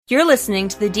You're listening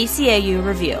to the DCAU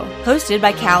Review, hosted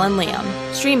by Cal and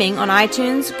Liam, streaming on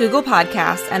iTunes, Google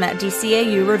Podcasts, and at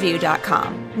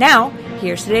DCAUreview.com. Now,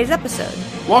 here's today's episode.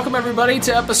 Welcome, everybody,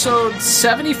 to episode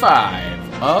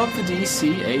 75 of the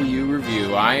DCAU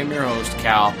Review. I am your host,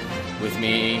 Cal. With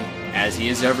me, as he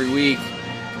is every week,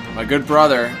 my good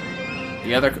brother,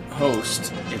 the other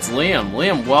host, it's Liam.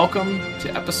 Liam, welcome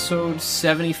to episode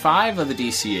 75 of the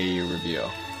DCAU Review.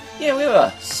 Yeah, we have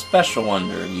a special one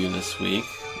to review this week.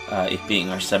 It being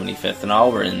our 75th and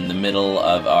all. We're in the middle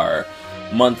of our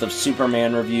month of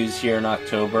Superman reviews here in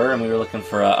October, and we were looking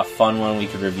for a fun one we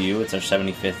could review. It's our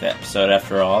 75th episode,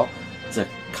 after all. It's a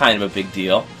kind of a big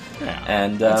deal. Yeah,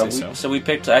 and so we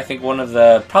picked, I think,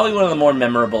 probably one of the more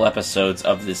memorable episodes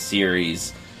of this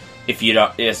series.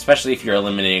 Especially if you're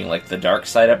eliminating like the Dark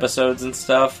Side episodes and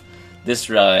stuff. This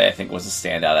really, I think, was a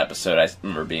standout episode. I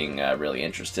remember being really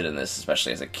interested in this,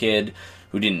 especially as a kid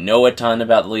who didn't know a ton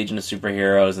about the Legion of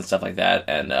Superheroes and stuff like that.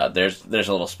 And there's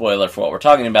a little spoiler for what we're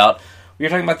talking about. We're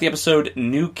talking about the episode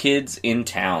New Kids in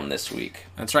Town this week.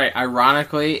 That's right.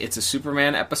 Ironically, it's a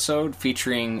Superman episode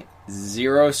featuring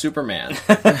zero Superman.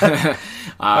 How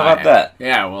about that?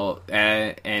 Yeah, well,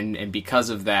 and because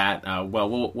of that,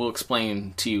 we'll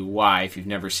explain to you why if you've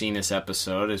never seen this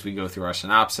episode as we go through our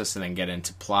synopsis and then get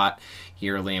into plot.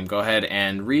 Here, Liam, go ahead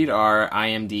and read our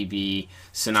IMDb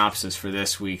synopsis for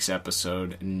this week's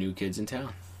episode, New Kids in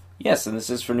Town. Yes, and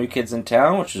this is for New Kids in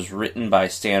Town, which is written by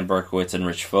Stan Berkowitz and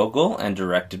Rich Fogel and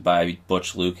directed by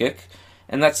Butch Lukic.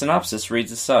 And that synopsis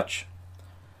reads as such.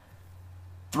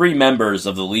 3 members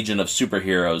of the Legion of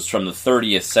Superheroes from the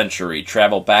 30th century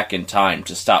travel back in time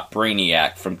to stop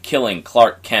Brainiac from killing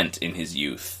Clark Kent in his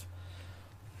youth.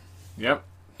 Yep.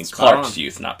 In Clark's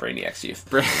youth, not Brainiac's youth.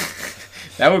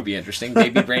 That would be interesting.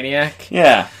 Baby Brainiac?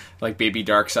 Yeah. Like Baby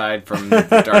Darkseid from the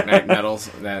Dark Knight Metals.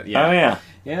 Yeah. Oh, yeah.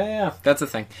 Yeah. That's a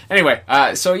thing. Anyway,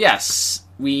 so yes,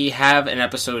 we have an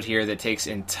episode here that takes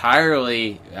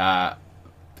entirely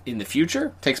in the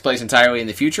future, takes place entirely in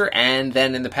the future, and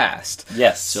then in the past.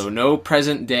 Yes. So no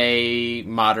present-day,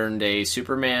 modern-day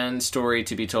Superman story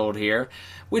to be told here,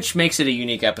 which makes it a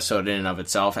unique episode in and of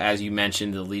itself. As you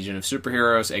mentioned, the Legion of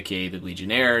Superheroes, a.k.a. the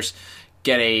Legionnaires,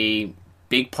 get a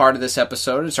big part of this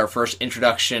episode. It's our first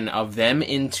introduction of them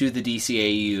into the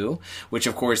DCAU, which,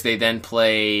 of course, they then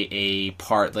play a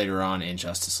part later on in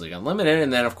Justice League Unlimited.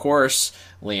 And then, of course,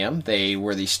 Liam, they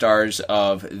were the stars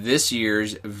of this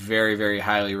year's very, very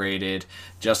highly rated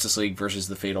Justice League versus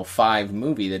the Fatal 5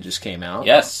 movie that just came out.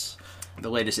 Yes. The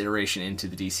latest iteration into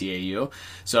the DCAU,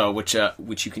 so which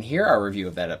you can hear our review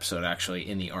of that episode actually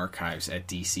in the archives at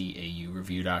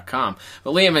DCAUreview.com.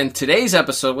 But Liam, in today's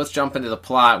episode, let's jump into the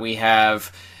plot. We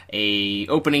have a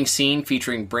opening scene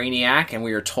featuring Brainiac, and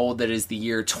we are told that it is the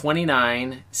year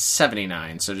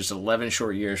 2979, so just 11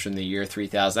 short years from the year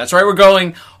 3000. That's right, we're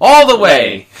going all the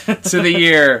way to the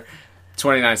year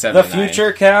 2979. The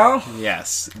future, Cal?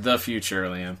 Yes, the future,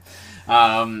 Liam.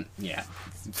 Yeah.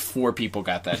 4 people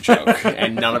got that joke,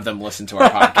 and none of them listened to our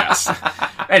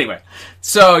podcast. Anyway,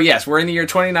 so yes, we're in the year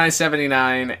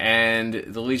 2979, and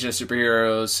the Legion of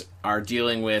Superheroes are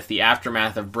dealing with the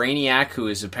aftermath of Brainiac, who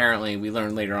is apparently, we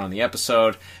learn later on in the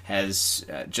episode, has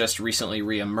just recently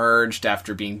reemerged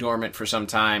after being dormant for some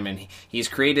time, and he's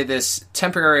created this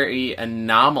temporary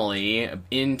anomaly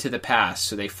into the past.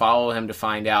 So they follow him to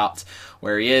find out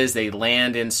where he is. They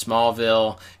land in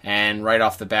Smallville, and right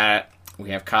off the bat,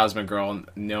 we have Cosmic Girl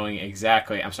knowing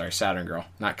exactly... I'm sorry, Saturn Girl,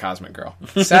 not Cosmic Girl.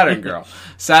 Saturn Girl.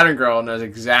 Saturn Girl knows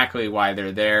exactly why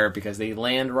they're there, because they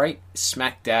land right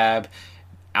smack dab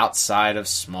outside of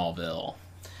Smallville.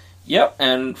 Yep,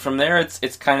 and from there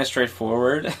it's kind of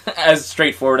straightforward. As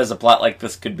straightforward as a plot like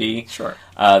this could be. Sure.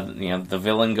 The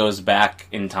villain goes back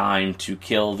in time to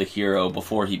kill the hero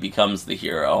before he becomes the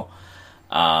hero.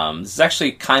 This is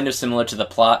actually kind of similar to the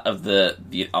plot of the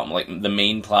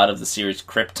main plot of the series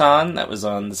Krypton that was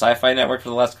on the Sci-Fi Network for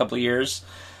the last couple of years.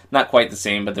 Not quite the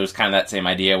same, but there was kind of that same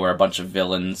idea where a bunch of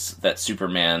villains that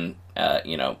Superman,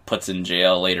 puts in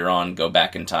jail later on go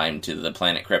back in time to the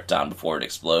planet Krypton before it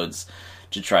explodes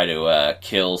to try to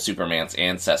kill Superman's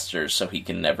ancestors so he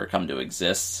can never come to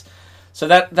exist. So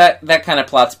that kind of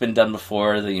plot's been done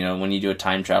before. When you do a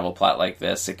time travel plot like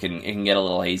this, it can get a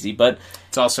little hazy, but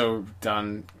it's also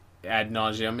done ad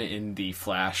nauseum in the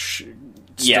Flash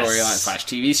Yes. storyline, Flash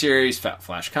TV series,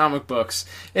 Flash comic books.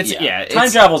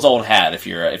 Time travel's old hat if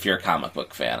you're a comic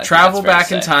book fan. Travel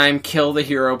back in time, kill the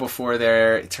hero before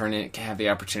they have the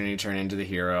opportunity to turn into the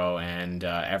hero, and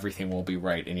everything will be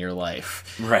right in your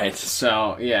life. Right.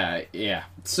 So yeah,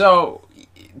 So,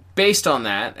 based on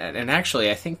that, and actually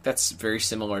I think that's very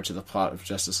similar to the plot of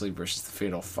Justice League versus the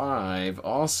Fatal Five.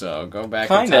 Also, go back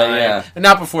in Kinda, time. yeah. And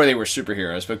not before they were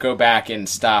superheroes, but go back and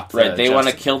stop Right, they want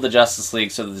to kill the Justice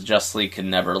League so that the Justice League can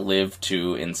never live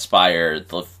to inspire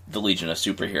the Legion of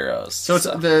Superheroes. So it's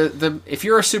the if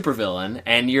you're a supervillain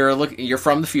and you're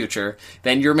from the future,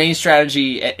 then your main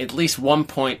strategy at least one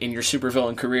point in your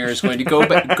supervillain career is going to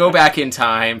go back in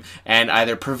time and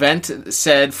either prevent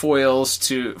said foils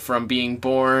from being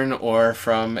born or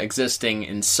from existing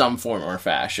in some form or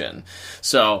fashion.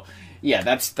 So yeah,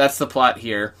 that's the plot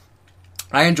here.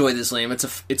 I enjoy this, Liam.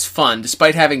 It's fun,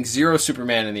 despite having 0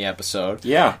 Superman in the episode.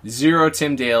 Yeah. 0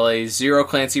 Tim Daly, 0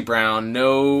 Clancy Brown,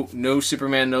 no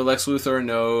Superman, no Lex Luthor,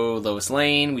 no Lois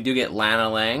Lane. We do get Lana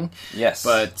Lang. Yes.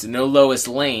 But no Lois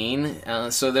Lane.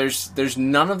 So there's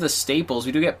none of the staples.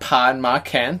 We do get Pa and Ma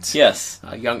Kent. Yes.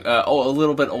 A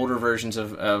little bit older versions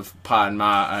of Pa and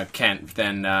Ma Kent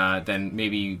than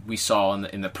maybe we saw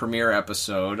in the premiere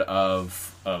episode of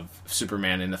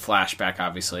Superman in the flashback.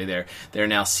 Obviously, they're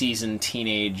now seasoned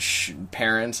teenage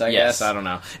parents. I guess I don't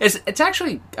know. It's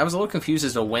actually, I was a little confused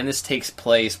as to when this takes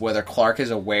place. Whether Clark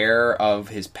is aware of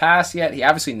his past yet. He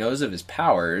obviously knows of his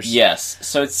powers. Yes.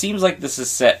 So it seems like this is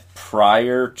set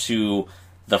prior to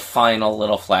the final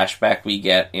little flashback we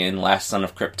get in Last Son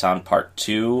of Krypton Part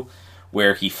 2,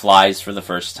 where he flies for the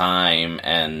first time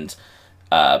and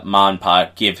Ma and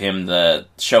Pa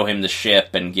show him the ship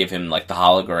and give him like the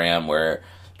hologram where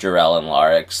Jor-El and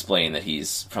Lara explain that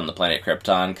he's from the planet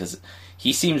Krypton, because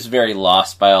he seems very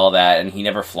lost by all that, and he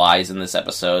never flies in this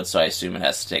episode, so I assume it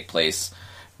has to take place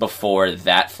before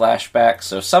that flashback.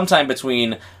 So sometime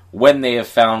between when they have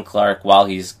found Clark while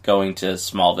he's going to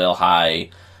Smallville High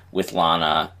with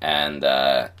Lana, and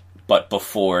but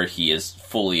before he is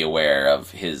fully aware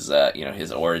of his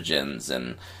his origins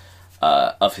and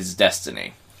of his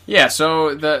destiny. Yeah,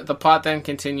 so the plot then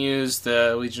continues.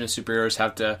 The Legion of Superheroes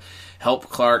have to help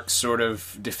Clark sort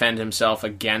of defend himself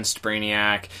against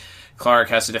Brainiac. Clark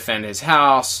has to defend his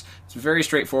house. It's very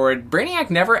straightforward. Brainiac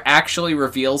never actually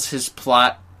reveals his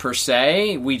plot per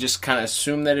se. We just kind of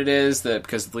assume that it is,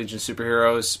 because the Legion of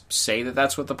Superheroes say that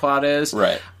that's what the plot is.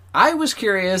 Right. I was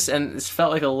curious, and this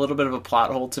felt like a little bit of a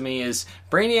plot hole to me, is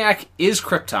Brainiac is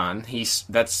Krypton.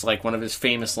 That's like one of his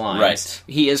famous lines. Right.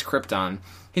 He is Krypton.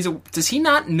 Does he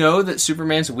not know that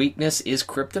Superman's weakness is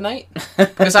kryptonite?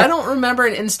 Because I don't remember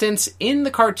an instance in the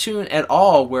cartoon at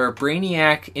all where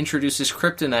Brainiac introduces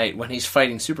kryptonite when he's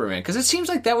fighting Superman. Because it seems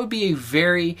like that would be a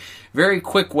very, very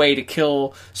quick way to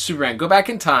kill Superman. Go back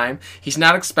in time, he's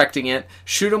not expecting it,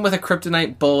 shoot him with a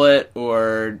kryptonite bullet,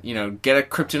 or, get a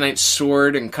kryptonite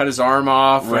sword and cut his arm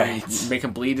off, right, or make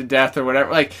him bleed to death or whatever.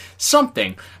 Like,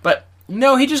 something. But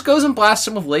no, he just goes and blasts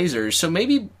him with lasers. So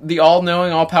maybe the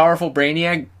all-knowing, all-powerful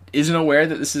Brainiac isn't aware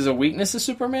that this is a weakness of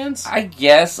Superman's? I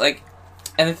guess, and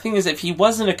the thing is, if he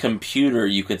wasn't a computer,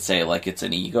 you could say, it's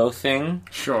an ego thing.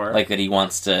 Sure. That he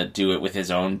wants to do it with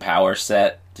his own power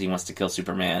set. He wants to kill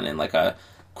Superman in, a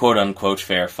quote-unquote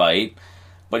fair fight.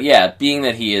 But yeah, being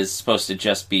that he is supposed to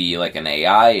just be, an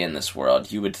AI in this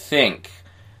world, you would think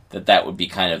that would be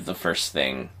kind of the first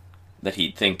thing that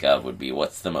he'd think of, would be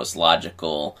what's the most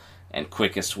logical and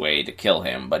quickest way to kill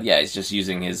him. But yeah, he's just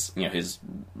using his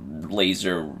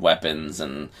laser weapons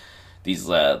and these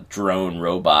drone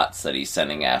robots that he's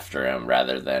sending after him,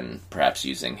 rather than perhaps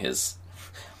using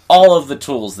all of the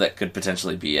tools that could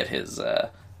potentially be at his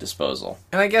disposal.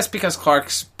 And I guess because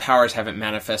Clark's powers haven't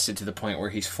manifested to the point where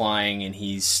he's flying and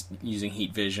he's using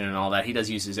heat vision and all that, he does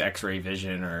use his X-ray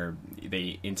vision, or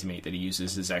they intimate that he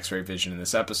uses his X-ray vision in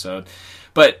this episode.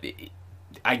 But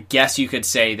I guess you could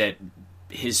say that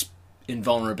his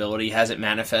invulnerability hasn't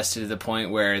manifested to the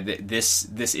point where this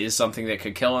is something that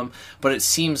could kill him. But it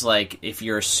seems like if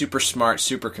you're a super smart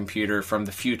supercomputer from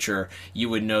the future, you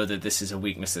would know that this is a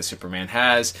weakness that Superman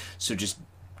has, so just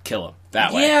kill him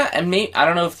that way. Yeah, and I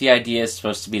don't know if the idea is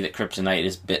supposed to be that kryptonite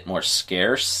is a bit more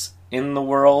scarce in the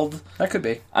world. That could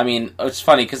be. I mean, it's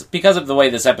funny, because of the way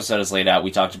this episode is laid out,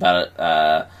 we talked about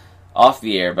it off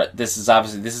the air, but this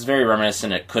is very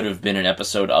reminiscent. It could have been an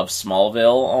episode of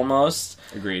Smallville, almost.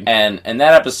 Agreed. And in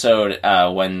that episode,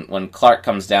 when Clark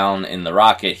comes down in the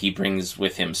rocket, he brings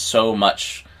with him so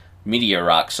much meteor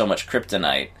rock, so much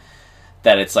kryptonite,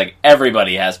 that it's like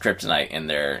everybody has kryptonite in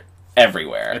their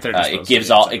everywhere. It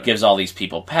gives all these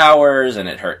people powers, and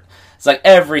it hurt. It's like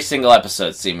every single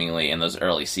episode, seemingly, in those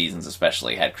early seasons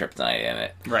especially, had kryptonite in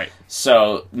it. Right.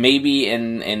 So maybe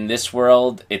in this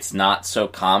world, it's not so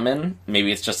common.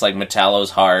 Maybe it's just like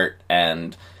Metallo's heart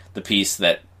and the piece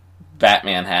that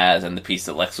Batman has and the piece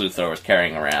that Lex Luthor was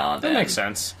carrying around. That makes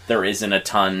sense. There isn't a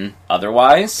ton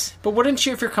otherwise. But wouldn't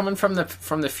you, if you're coming from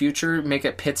the future, make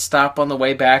a pit stop on the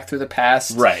way back through the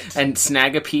past, right, and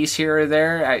snag a piece here or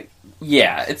there?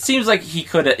 Yeah, it seems like he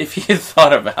could have, if he had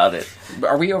thought about it.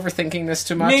 Are we overthinking this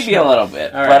too much? Maybe a little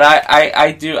bit, right. But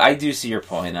I do see your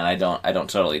point, and I don't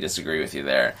totally disagree with you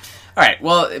there. All right,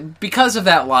 well, because of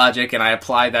that logic, and I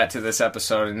applied that to this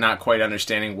episode, and not quite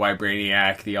understanding why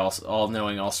Brainiac, the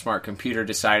all-knowing, all-smart computer,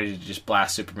 decided to just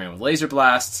blast Superman with laser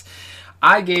blasts,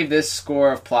 I gave this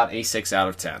score of plot a 6 out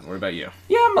of 10. What about you?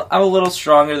 Yeah, I'm a little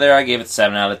stronger there. I gave it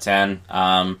 7 out of 10.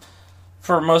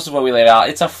 For most of what we laid out,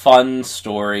 it's a fun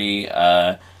story.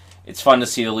 It's fun to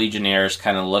see the Legionnaires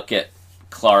kind of look at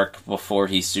Clark before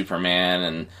he's Superman,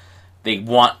 and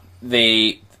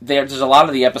there's a lot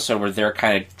of the episode where they're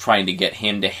kind of trying to get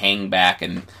him to hang back,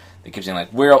 and they keep saying,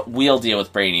 like, we'll deal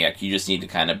with Brainiac, you just need to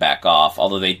kind of back off.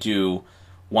 Although they do,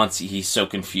 once he's so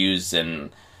confused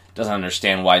and doesn't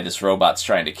understand why this robot's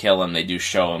trying to kill him, they do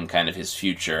show him kind of his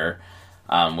future,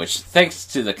 which, thanks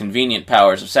to the convenient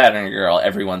powers of Saturn Girl,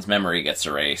 everyone's memory gets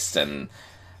erased, and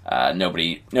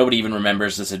nobody even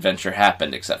remembers this adventure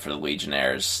happened except for the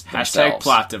Legionnaires themselves. #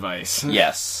 plot device.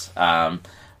 Yes.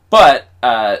 But,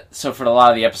 so for a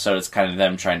lot of the episode, it's kind of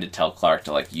them trying to tell Clark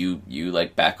to, like, you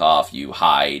like, back off, you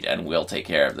hide, and we'll take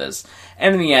care of this.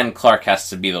 And in the end, Clark has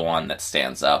to be the one that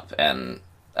stands up and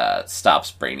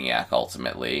stops Brainiac,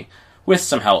 ultimately, with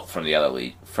some help from the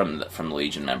other from the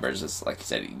Legion members. It's, like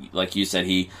you said,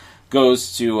 he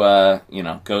goes to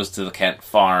the Kent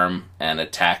farm and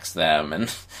attacks them,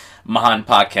 and Ma and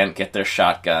Pa Kent get their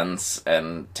shotguns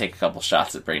and take a couple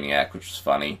shots at Brainiac, which was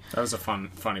funny. That was a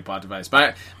funny plot device.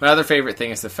 My other favorite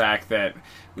thing is the fact that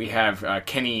we have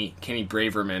Kenny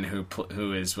Braverman,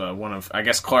 who is one of, I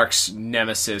guess, Clark's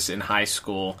nemesis in high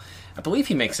school. I believe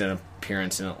he makes an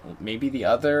appearance in maybe the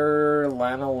other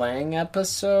Lana Lang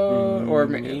episode, or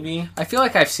maybe I feel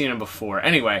like I've seen him before.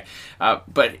 Anyway,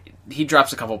 but he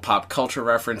drops a couple pop culture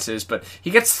references, but he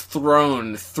gets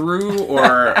thrown through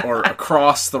or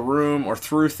across the room or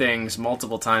through things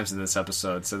multiple times in this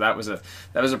episode. So that was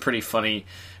a pretty funny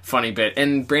bit.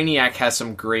 And Brainiac has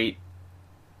some great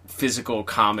physical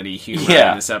comedy humor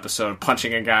in this episode,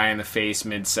 punching a guy in the face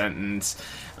mid-sentence,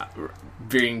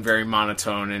 being very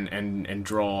monotone and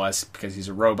droll because he's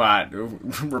a robot,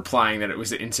 replying that it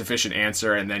was an insufficient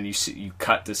answer, and then you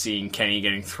cut to seeing Kenny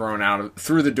getting thrown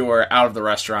through the door, out of the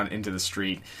restaurant, into the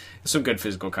street. Some good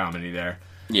physical comedy there.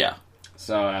 Yeah.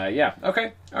 So,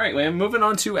 okay. All right, Liam, moving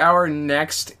on to our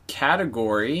next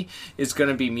category is going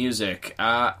to be music.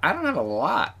 I don't have a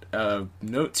lot of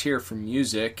notes here for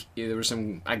music. There was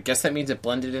some, I guess that means it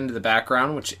blended into the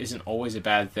background, which isn't always a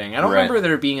bad thing. I don't remember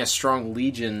there being a strong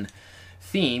Legion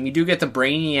theme. You do get the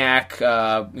Brainiac,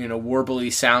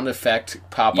 warbly sound effect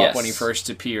pop up when he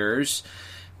first appears.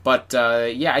 But,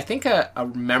 I think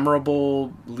a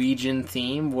memorable Legion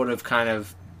theme would have kind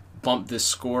of bumped this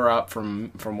score up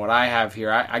from what I have here.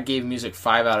 I gave music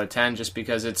 5 out of 10 just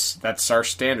because that's our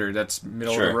standard. That's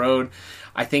middle of the road.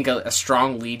 I think a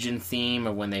strong Legion theme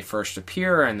of when they first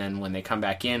appear and then when they come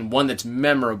back in, one that's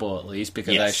memorable at least,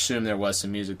 because I assume there was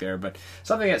some music there. But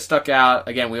something that stuck out,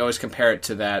 again, we always compare it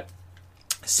to that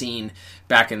scene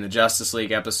back in the Justice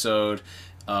League episode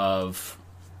of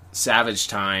Savage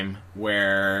Time,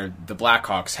 where the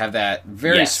Blackhawks have that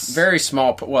very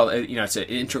small, it's an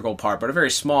integral part, but a very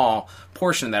small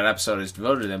portion of that episode is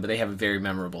devoted to them, but they have a very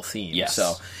memorable theme. Yes.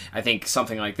 So I think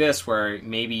something like this, where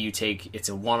maybe it's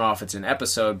a one-off, it's an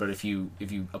episode, but if you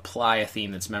apply a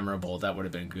theme that's memorable, that would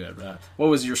have been good. What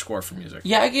was your score for music?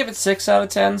 Yeah, I gave it 6 out of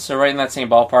 10, so right in that same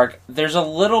ballpark. There's a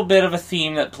little bit of a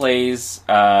theme that plays,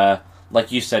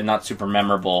 like you said, not super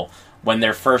memorable, when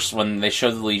they show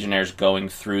the Legionnaires going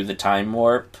through the time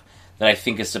warp, that I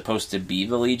think is supposed to be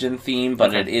the Legion theme,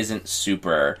 but it isn't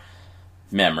super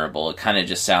memorable. It kind of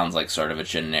just sounds like sort of a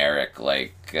generic,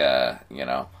 a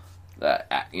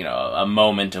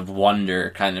moment of wonder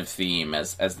kind of theme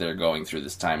as they're going through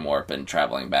this time warp and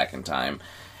traveling back in time.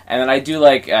 And then I do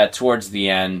like towards the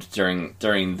end, during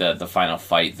the final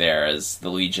fight there, as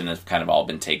the Legion has kind of all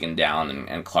been taken down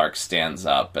and Clark stands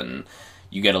up, and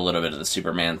you get a little bit of the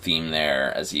Superman theme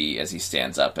there as he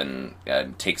stands up and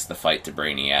takes the fight to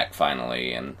Brainiac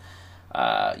finally. And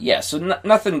so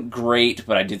nothing great,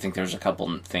 but I do think there's a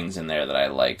couple things in there that I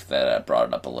liked that brought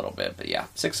it up a little bit. But yeah,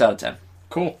 6 out of 10.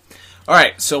 Cool. All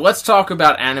right, so let's talk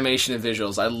about animation and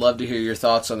visuals. I'd love to hear your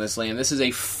thoughts on this, Liam. This is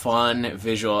a fun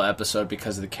visual episode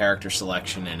because of the character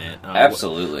selection in it.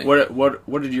 Absolutely. What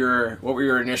were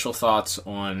your initial thoughts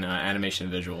on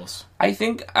animation and visuals? I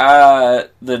think the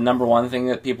number one thing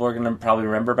that people are going to probably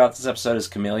remember about this episode is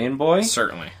Chameleon Boy.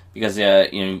 Certainly. because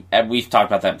we've talked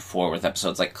about that before with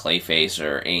episodes like Clayface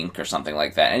or Ink or something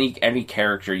like that. Any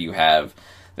character you have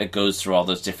that goes through all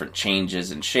those different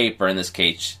changes in shape, or in this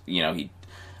case, he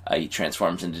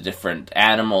transforms into different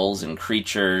animals and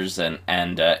creatures and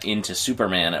into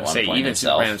Superman at one point. Even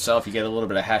Superman himself, you get a little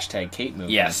bit of hashtag Kate movement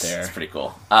there. Yes, it's pretty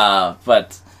cool.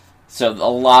 So a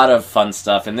lot of fun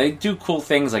stuff, and they do cool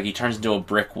things, like he turns into a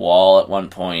brick wall at one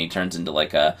point, he turns into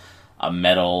like a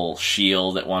metal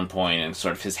shield at one point, and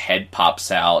sort of his head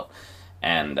pops out,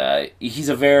 and he's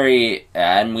a very,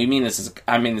 and I mean this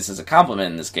as a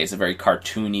compliment in this case, a very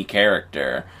cartoony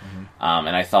character,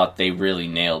 and I thought they really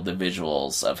nailed the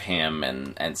visuals of him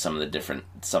and some of the different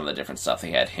stuff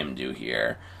they had him do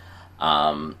here.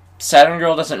 Saturn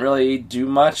Girl doesn't really do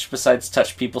much besides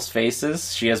touch people's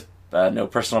faces. She has no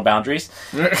personal boundaries,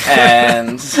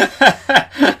 and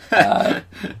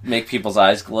make people's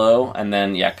eyes glow. And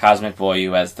then, Cosmic Boy,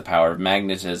 who has the power of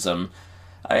magnetism.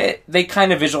 They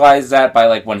kind of visualize that by,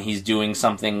 like, when he's doing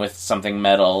something with something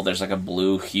metal, there's, like, a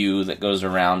blue hue that goes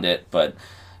around it. But,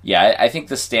 I think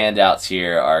the standouts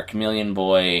here are Chameleon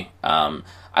Boy.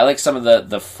 I like some of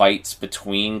the fights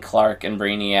between Clark and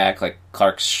Brainiac. Like,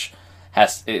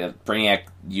 Brainiac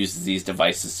uses these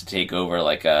devices to take over,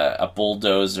 like a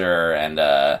bulldozer and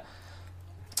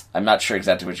I'm not sure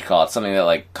exactly what you call it. Something that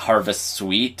like harvests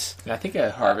wheat. I think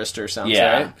a harvester sounds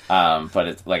right. But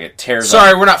it's like it tears.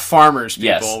 Sorry, we're not farmers, people.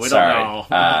 Yes, we sorry. don't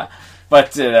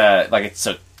know.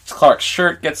 So Clark's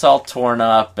shirt gets all torn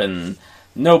up and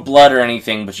no blood or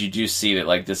anything, but you do see that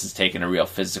like this is taking a real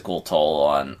physical toll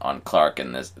on Clark,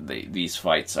 and these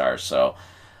fights are so.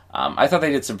 I thought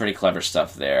they did some pretty clever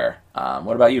stuff there.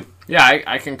 What about you? Yeah,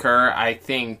 I concur. I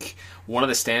think one of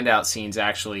the standout scenes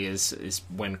actually is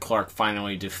when Clark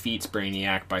finally defeats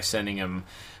Brainiac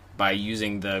by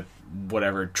using the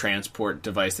whatever transport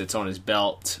device that's on his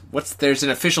belt. There's an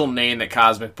official name that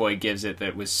Cosmic Boy gives it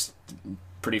that was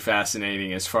pretty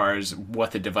fascinating as far as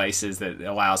what the device is that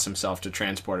allows himself to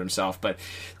transport himself. But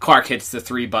Clark hits the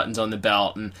 3 buttons on the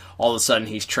belt, and all of a sudden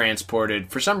he's transported.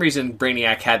 For some reason,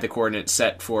 Brainiac had the coordinates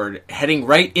set for heading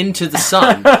right into the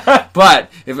sun,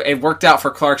 but it worked out for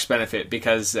Clark's benefit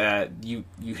because he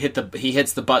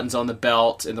hits the buttons on the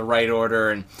belt in the right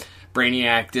order, and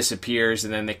Brainiac disappears,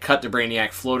 and then they cut to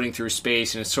Brainiac floating through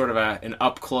space, and it's sort of an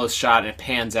up-close shot, and it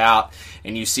pans out,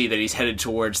 and you see that he's headed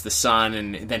towards the sun,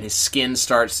 and then his skin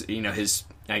starts, his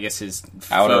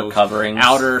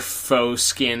outer faux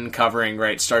skin covering,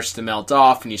 right, starts to melt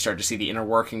off, and you start to see the inner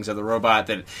workings of the robot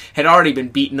that had already been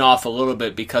beaten off a little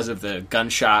bit because of the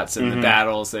gunshots and the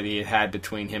battles that he had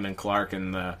between him and Clark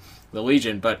and the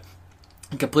Legion, but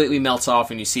it completely melts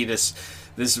off, and you see this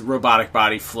robotic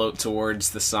body float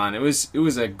towards the sun. It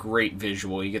was a great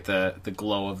visual. You get the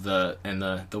glow of the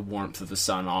warmth of the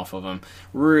sun off of him.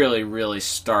 Really, really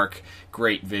stark,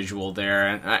 great visual there.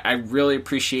 And I really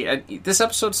appreciate this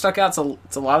episode stuck out.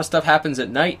 It's a lot of stuff happens at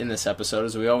night in this episode.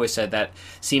 As we always said, that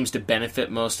seems to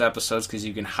benefit most episodes because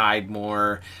you can hide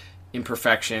more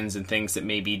imperfections and things that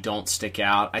maybe don't stick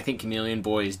out. I think Chameleon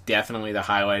Boy is definitely the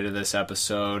highlight of this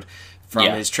episode. From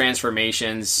his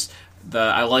transformations,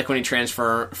 I like when he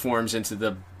transforms into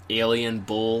the alien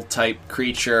bull type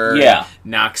creature. Yeah,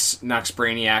 knocks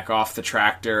Brainiac off the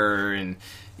tractor, and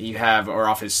you have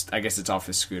off his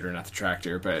scooter, not the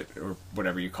tractor, or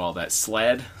whatever you call that,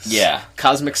 sled. Yeah,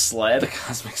 cosmic sled. The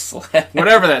cosmic sled.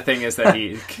 Whatever that thing is that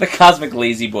he. The cosmic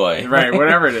lazy boy. Right,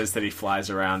 whatever it is that he flies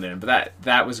around in. But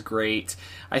that was great.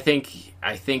 I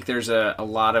think there's a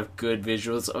lot of good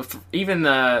visuals. Even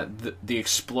the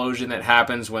explosion that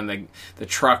happens when the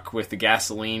truck with the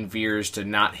gasoline veers to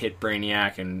not hit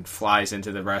Brainiac and flies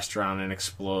into the restaurant and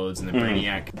explodes, and the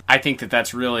Brainiac. I think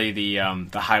that's really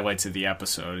the highlights of the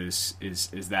episode is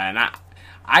that. And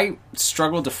I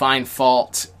struggled to find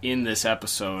fault in this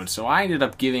episode, so I ended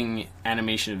up giving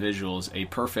animation and visuals a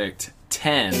perfect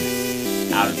 10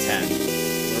 out of 10.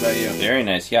 What about you? Very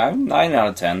nice. Yeah, I'm 9 out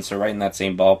of 10, so right in that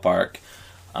same ballpark.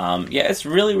 It's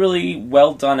really, really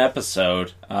well done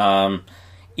episode.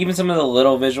 Even some of the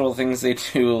little visual things they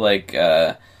do, like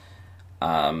they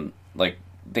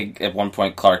at one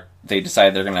point they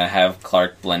decide they're gonna have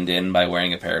Clark blend in by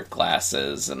wearing a pair of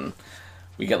glasses, and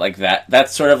we get like that.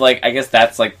 That's sort of like, I guess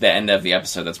that's like the end of the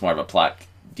episode. That's more of a plot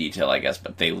detail, I guess,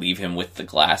 but they leave him with the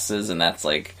glasses, and that's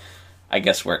like, I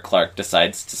guess, where Clark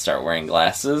decides to start wearing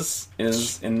glasses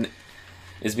is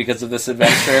because of this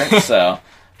adventure. So,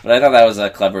 But I thought that was a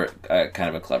clever, kind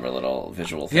of a clever little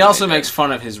visual thing. He also makes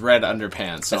fun of his red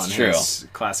underpants That's on true. his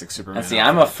classic Superman. And see,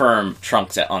 I'm a firm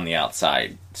trunks on the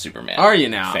outside Superman Are you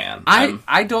now? fan.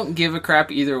 I don't give a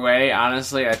crap either way.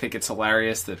 Honestly, I think it's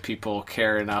hilarious that people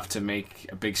care enough to make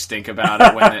a big stink about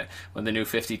it when the new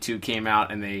 52 came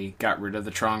out and they got rid of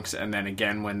the trunks, and then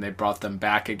again when they brought them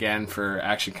back again for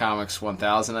Action Comics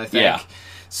 1000, I think. Yeah.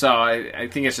 So I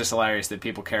think it's just hilarious that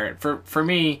people care. For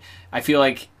me, I feel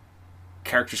like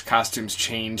characters' costumes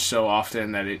change so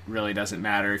often that it really doesn't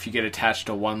matter. If you get attached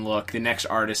to one look, the next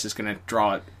artist is going to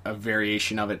draw a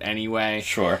variation of it anyway.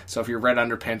 Sure. So if you're red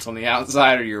underpants on the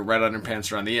outside or your red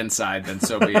underpants are on the inside, then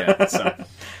so be it. So,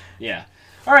 yeah.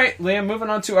 All right, Liam, moving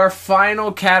on to our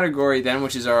final category then,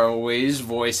 which is our always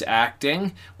voice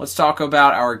acting. Let's talk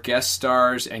about our guest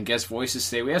stars and guest voices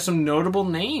today. We have some notable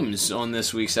names on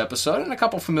this week's episode and a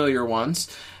couple familiar ones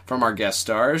from our guest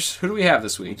stars. Who do we have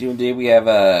this week? We do indeed. We have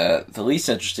the least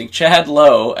interesting, Chad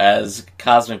Lowe as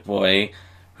Cosmic Boy,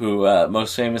 who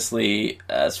most famously,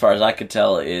 as far as I could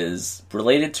tell, is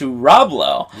related to Rob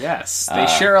Lowe. Yes, they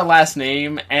share a last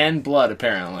name and blood,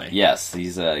 apparently. Yes,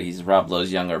 he's Rob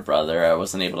Lowe's younger brother. I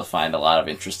wasn't able to find a lot of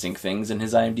interesting things in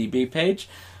his IMDb page,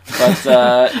 but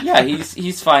yeah,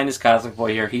 he's fine as Cosmic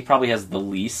Boy here. He probably has the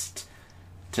least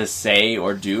to say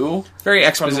or do. Very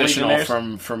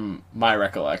expositional from my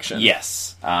recollection.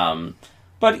 Yes,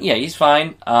 but yeah, he's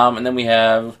fine. And then we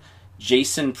have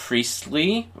Jason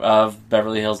Priestley of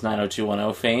Beverly Hills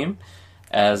 90210 fame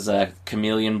as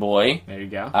Chameleon Boy. There you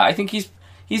go. I think he's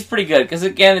pretty good, because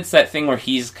again, it's that thing where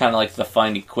he's kind of like the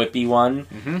funny, quippy one,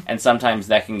 and sometimes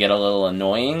that can get a little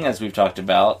annoying, as we've talked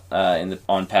about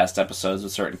on past episodes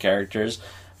with certain characters.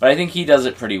 But I think he does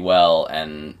it pretty well,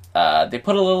 and they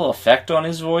put a little effect on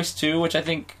his voice too, which I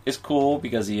think is cool,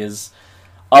 because he is,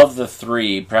 of the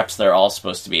three, perhaps they're all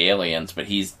supposed to be aliens, but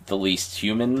he's the least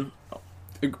human.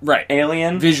 Right.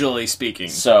 Alien. Visually speaking.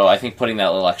 So I think putting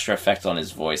that little extra effect on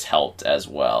his voice helped as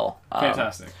well.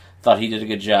 Fantastic. Thought he did a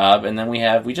good job. And then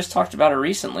we just talked about her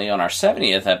recently on our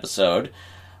 70th episode.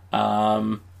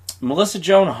 Melissa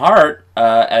Joan Hart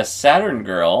as Saturn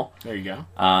Girl. There you go.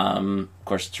 Of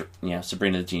course,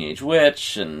 Sabrina the Teenage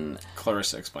Witch and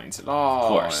Clarissa Explains It All. Of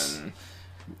course. And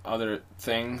other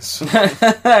things.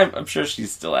 I'm sure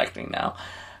she's still acting now.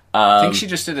 I think she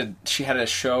just she had a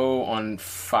show on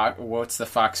Fox, what's the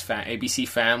Fox ABC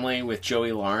Family with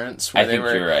Joey Lawrence. I think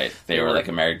you're right. They were like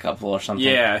a married couple or something.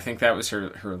 Yeah, I think that was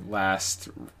her last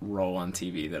role on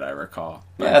TV that I recall.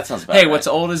 But, yeah, that sounds about hey, right. What's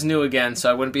old is new again, so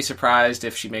I wouldn't be surprised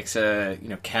if she makes a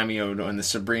cameo in the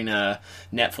Sabrina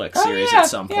Netflix series at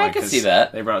some point. Yeah, I can see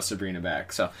that. They brought Sabrina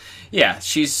back. So, yeah,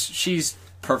 she's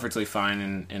perfectly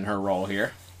fine in her role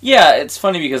here. Yeah, it's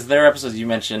funny because their episodes you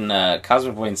mentioned,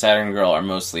 Cosmic Boy and Saturn Girl are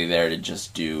mostly there to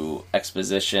just do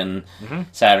exposition.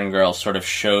 Saturn Girl sort of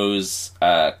shows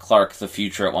Clark the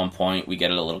future at one point. We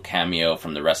get a little cameo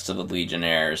from the rest of the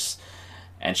Legionnaires,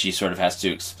 and she sort of has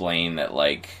to explain that,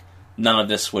 like, none of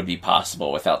this would be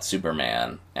possible without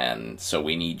Superman, and so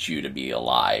we need you to be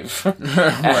alive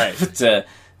Right.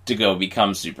 to go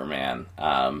become Superman.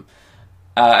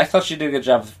 I thought she did a good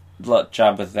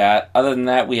job with that. Other than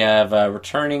that, we have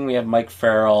returning. We have Mike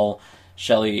Farrell,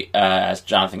 Shelley as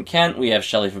Jonathan Kent. We have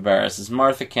Shelley Fabares as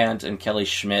Martha Kent, and Kelly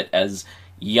Schmidt as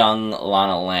young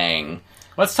Lana Lang.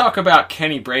 Let's talk about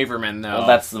Kenny Braverman, though. Well,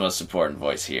 that's the most important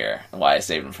voice here. Why I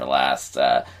saved him for last.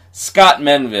 Scott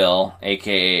Menville,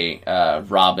 a.k.a.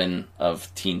 Robin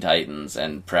of Teen Titans,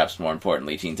 and perhaps more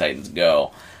importantly, Teen Titans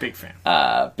Go. Big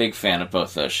fan. Big fan of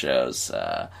both those shows.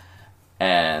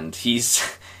 And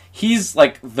he's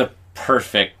like the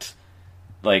perfect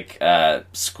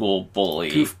school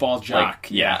bully, goofball jock.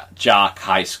 Jock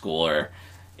high schooler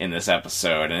in this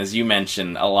episode. And as you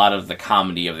mentioned, a lot of the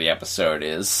comedy of the episode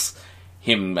is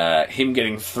him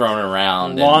getting thrown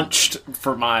around, launched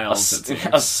for miles,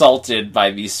 assaulted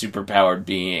by these superpowered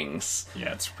beings.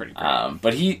 Yeah, it's pretty great.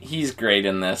 But he's great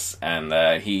in this,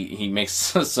 and he makes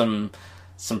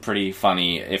some pretty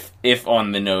funny, if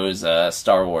on the nose,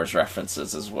 Star Wars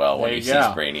references as well when he sees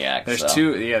Brainiac. There's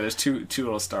two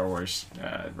little Star Wars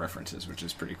references, which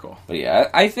is pretty cool. But yeah,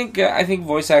 I think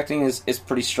voice acting is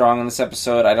pretty strong in this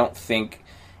episode. I don't think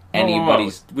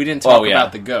anybody's. We didn't talk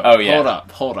about the goat. Oh yeah,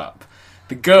 hold up.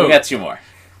 The goat. We got two more.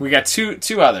 We got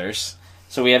two others.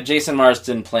 So we have Jason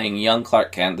Marsden playing young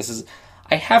Clark Kent. This is,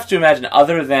 I have to imagine,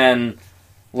 other than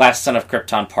Last Son of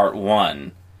Krypton Part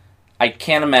 1, I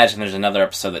can't imagine there's another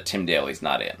episode that Tim Daly's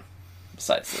not in,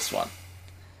 besides this one.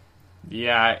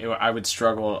 Yeah, I would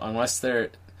struggle, unless there...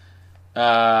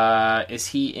 is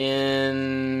he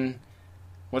in...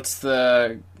 Is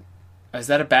that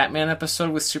a Batman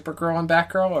episode with Supergirl and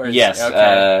Batgirl? Or yes,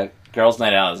 okay. Girls'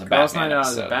 Night Out is a Girls' Batman Night Out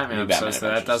episode. is a Batman New episode, so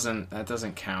Adventures. that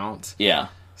doesn't count. Yeah.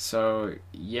 So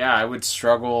yeah, I would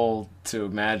struggle to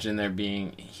imagine there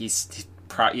being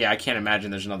I can't imagine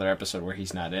there's another episode where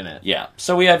he's not in it. Yeah.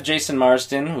 So we have Jason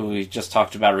Marsden, who we just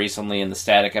talked about recently in the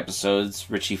Static episodes,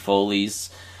 Richie Foley's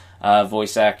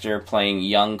voice actor, playing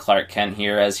young Clark Kent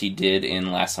here, as he did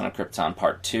in Last Son of Krypton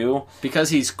Part 2. Because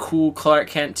he's cool Clark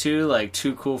Kent too, like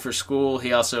too cool for school,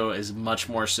 he also is much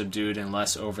more subdued and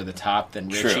less over the top than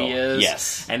Richie True. is.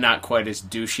 Yes. And not quite as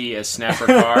douchey as Snapper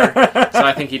Carr. So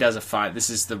I think he does a fine. This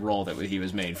is the role that he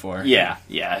was made for. Yeah.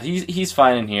 He's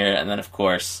fine in here. And then, of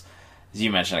course, as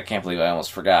you mentioned, I can't believe I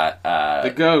almost forgot.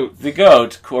 The GOAT. The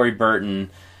GOAT, Corey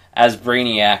Burton, as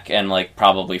Brainiac, and like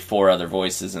probably 4 other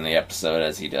voices in the episode,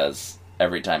 as he does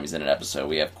every time he's in an episode.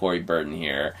 We have Corey Burton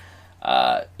here.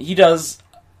 He does,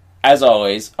 as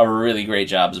always, a really great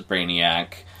job as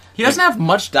Brainiac. He doesn't have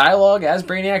much dialogue as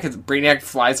Brainiac. Brainiac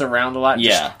flies around a lot and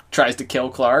Yeah. just tries to kill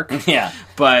Clark. Yeah.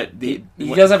 But He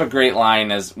does have a great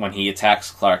line as when he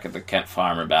attacks Clark at the Kent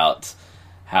farm about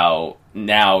how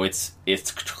now it's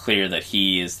clear that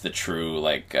he is the true,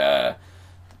 like,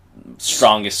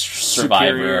 strongest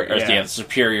survivor, Superior, the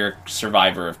superior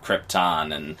survivor of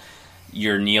Krypton, and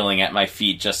you're kneeling at my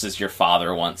feet just as your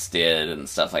father once did, and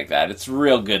stuff like that. It's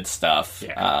real good stuff.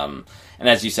 Yeah. And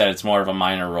as you said, it's more of a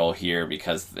minor role here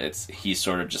because he's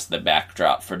sort of just the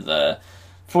backdrop to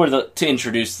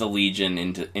introduce the Legion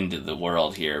into the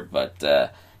world here.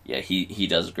 But he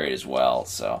does great as well.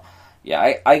 So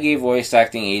yeah, I gave voice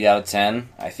acting 8 out of 10.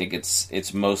 I think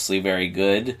it's mostly very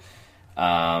good.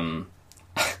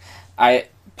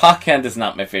 Pa Kent is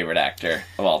not my favorite acter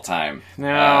of all time.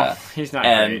 No, he's not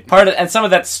and great. And some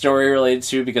of that's story related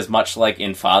too, because much like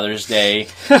in Father's Day,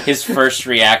 his first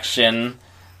reaction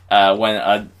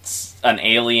when an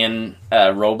alien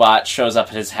robot shows up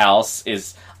at his house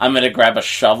is, I'm going to grab a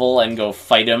shovel and go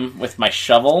fight him with my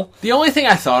shovel. The only thing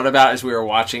I thought about as we were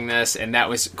watching this, and that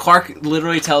was Clark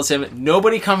literally tells him,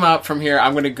 nobody come up from here,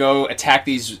 I'm going to go attack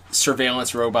these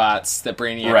surveillance robots that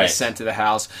Brainiac has sent to the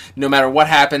house. No matter what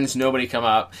happens, nobody come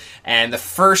up. And the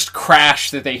first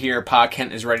crash that they hear, Pa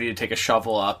Kent is ready to take a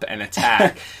shovel up and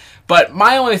attack. But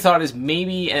my only thought is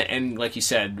maybe, and like you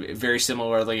said, very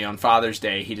similarly on Father's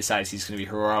Day, he decides he's going to be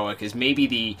heroic, is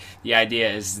maybe the idea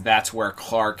is that's where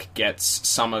Clark gets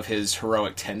some of his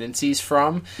heroic tendencies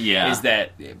from. Yeah. Is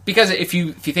that, because if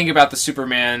you think about the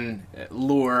Superman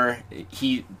lore,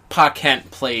 Pa Kent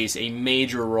plays a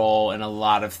major role in a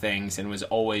lot of things and was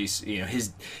always,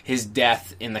 his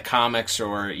death in the comics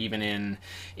or even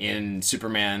in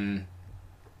Superman...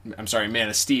 Man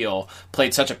of Steel,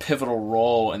 played such a pivotal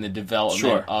role in the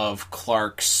development of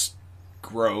Clark's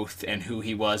growth and who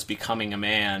he was becoming a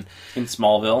man. In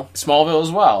Smallville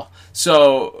as well.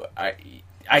 So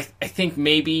I think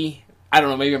maybe, I don't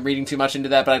know, maybe I'm reading too much into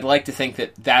that, but I'd like to think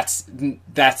that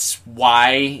that's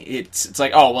why it's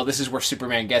like, oh, well, this is where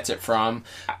Superman gets it from.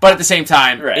 But at the same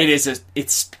time,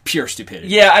 it's pure stupidity.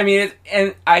 Yeah, I mean,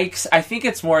 and I think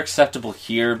it's more acceptable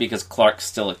here because Clark's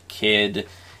still a kid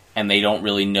and they don't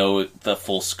really know the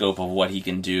full scope of what he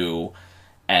can do,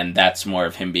 and that's more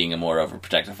of him being a more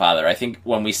overprotective father. I think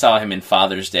when we saw him in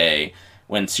Father's Day,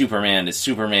 when Superman is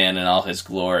Superman in all his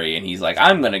glory, and he's like,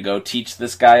 I'm going to go teach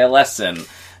this guy a lesson,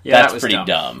 that's pretty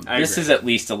dumb. This is at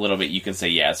least a little bit, you can say,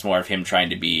 it's more of him trying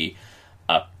to be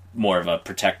more of a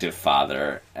protective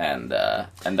father, and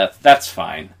that's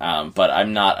fine. But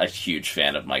I'm not a huge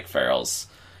fan of Mike Farrell's.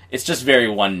 It's just very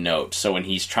one note, so when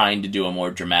he's trying to do a more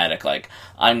dramatic, like,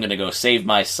 I'm gonna go save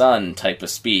my son type of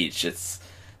speech, it's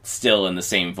still in the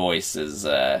same voice as,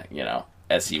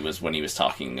 as he was when he was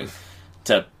talking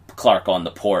to Clark on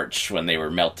the porch when they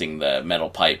were melting the metal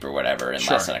pipe or whatever in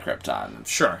Last Son of Krypton.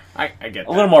 Sure, I get that.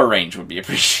 A little more range would be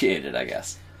appreciated, I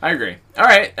guess. I agree. All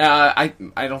right, I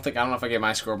don't know if I get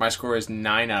my score. My score is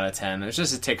 9 out of 10. It's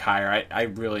just a tick higher. I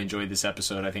really enjoyed this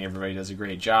episode. I think everybody does a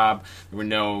great job. There were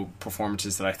no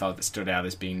performances that I thought that stood out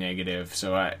as being negative.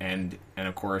 So and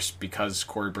of course, because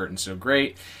Corey Burton's so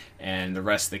great and the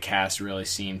rest of the cast really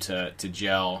seemed to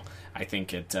gel, I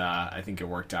think it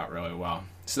worked out really well.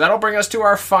 So that'll bring us to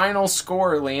our final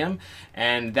score, Liam,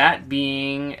 and that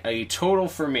being a total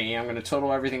for me. I'm going to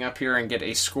total everything up here and get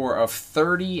a score of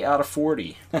 30 out of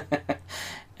 40.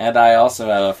 And I also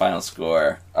have a final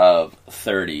score of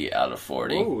 30 out of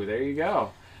 40. Ooh, there you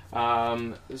go.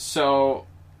 So,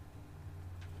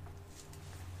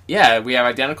 yeah, we have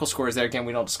identical scores there. Again,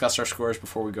 we don't discuss our scores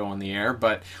before we go on the air,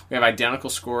 but we have identical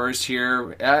scores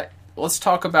here. Let's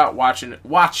talk about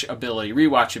watchability,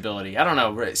 rewatchability. I don't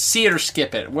know, see it or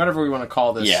skip it, whatever we want to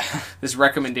call this. Yeah. This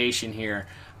recommendation here.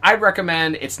 I'd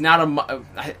recommend. It's not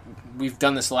we've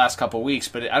done this the last couple of weeks,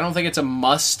 but I don't think it's a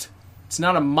must It's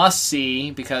not a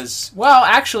must-see because, well,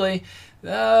 actually,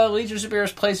 Legion of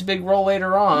Superheroes plays a big role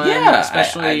later on. Yeah,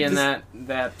 especially in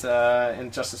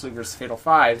in Justice League vs. Fatal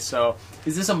 5. So,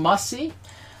 is this a must-see?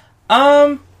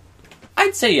 I'd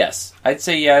say yes.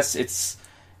 It's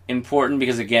important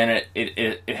because, again,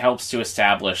 it helps to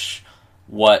establish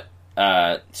what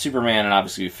Superman, and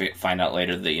obviously we find out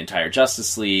later the entire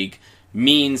Justice League,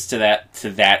 means to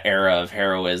that era of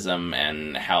heroism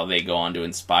and how they go on to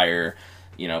inspire,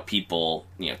 people,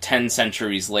 10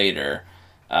 centuries later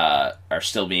are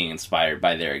still being inspired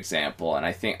by their example. And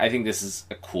I think this is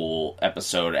a cool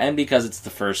episode, and because it's the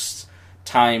first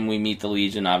time we meet the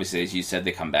Legion, obviously, as you said,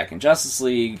 they come back in Justice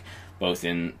League, both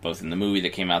in the movie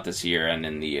that came out this year and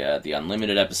in the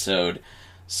Unlimited episode.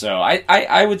 So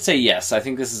I would say yes. I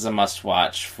think this is a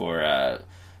must-watch for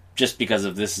just because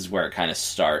of this is where it kind of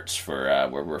starts for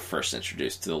where we're first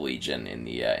introduced to the Legion in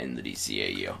the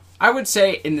DCAU. I would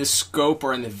say in the scope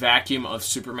or in the vacuum of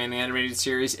Superman the Animated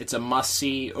Series, it's a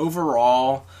must-see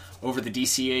overall. Over the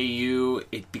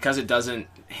DCAU, because it doesn't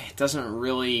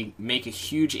really make a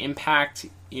huge impact.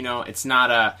 It's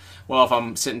not if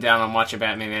I'm sitting down and watching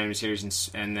Batman Animated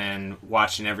Series and then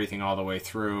watching everything all the way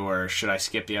through, or should I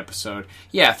skip the episode?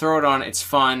 Yeah, throw it on. It's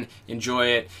fun. Enjoy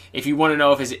it. If you want to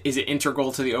know if is it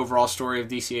integral to the overall story of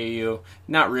DCAU,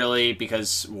 not really,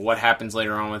 because what happens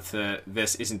later on with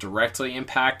this isn't directly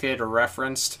impacted or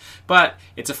referenced. But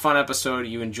it's a fun episode.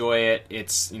 You enjoy it.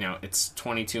 It's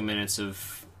 22 minutes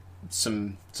of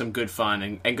some good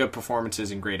fun and good performances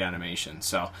and great animation.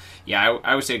 So, yeah,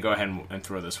 I would say go ahead and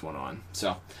throw this one on.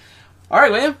 So, all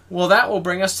right, Liam. Well, that will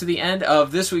bring us to the end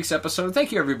of this week's episode.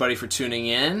 Thank you, everybody, for tuning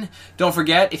in. Don't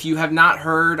forget, if you have not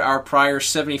heard our prior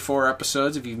 74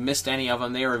 episodes, if you've missed any of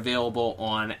them, they are available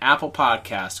on Apple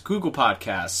Podcasts, Google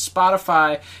Podcasts,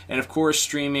 Spotify, and, of course,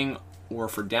 streaming or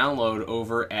for download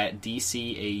over at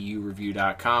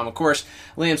DCAUreview.com. Of course,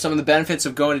 Liam, some of the benefits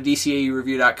of going to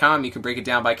DCAUreview.com, you can break it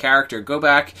down by character. Go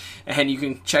back and you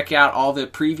can check out all the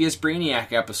previous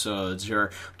Brainiac episodes,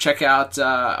 or check out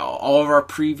all of our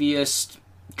previous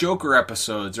Joker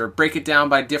episodes, or break it down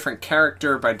by different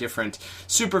character, by different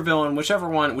supervillain, whichever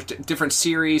one, different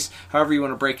series, however you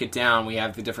want to break it down. We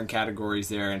have the different categories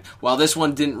there. And while this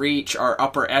one didn't reach our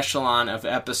upper echelon of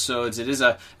episodes, it is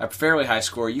a fairly high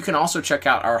score. You can also check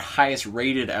out our highest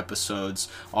rated episodes,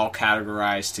 all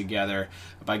categorized together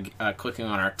by clicking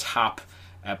on our top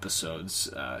episodes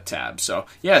tab. So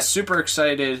yeah, super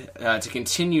excited to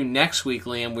continue next week,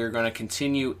 Liam. We're going to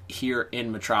continue here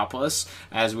in Metropolis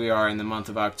as we are in the month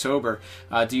of October.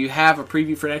 Do you have a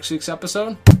preview for next week's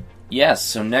episode? Yes,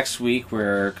 so next week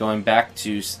we're going back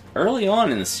to early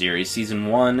on in the series, Season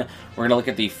 1. We're going to look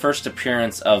at the first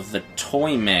appearance of the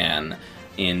Toy Man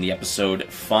in the episode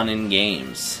Fun and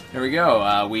Games. There we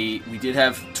go. We did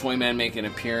have Toyman make an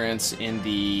appearance in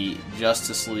the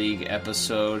Justice League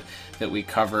episode that we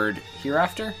covered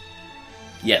Hereafter.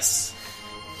 Yes.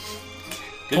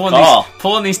 Good call.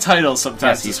 Pulling these titles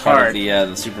sometimes he's is hard. Part of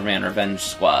the Superman Revenge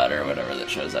Squad or whatever that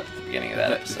shows up at the beginning of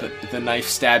that episode. The knife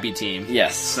stabby team.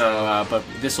 Yes. So, but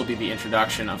this will be the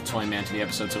introduction of Toyman to the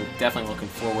episode, so definitely looking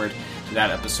forward to that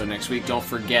episode next week. Don't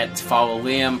forget to follow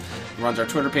Liam. He runs our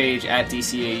Twitter page at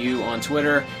DCAU on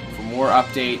Twitter for more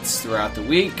updates throughout the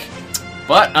week.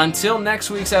 But until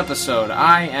next week's episode,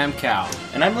 I am Cal.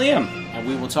 And I'm Liam. And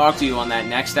we will talk to you on that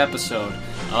next episode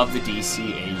of the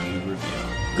DCAU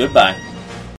Review. Goodbye.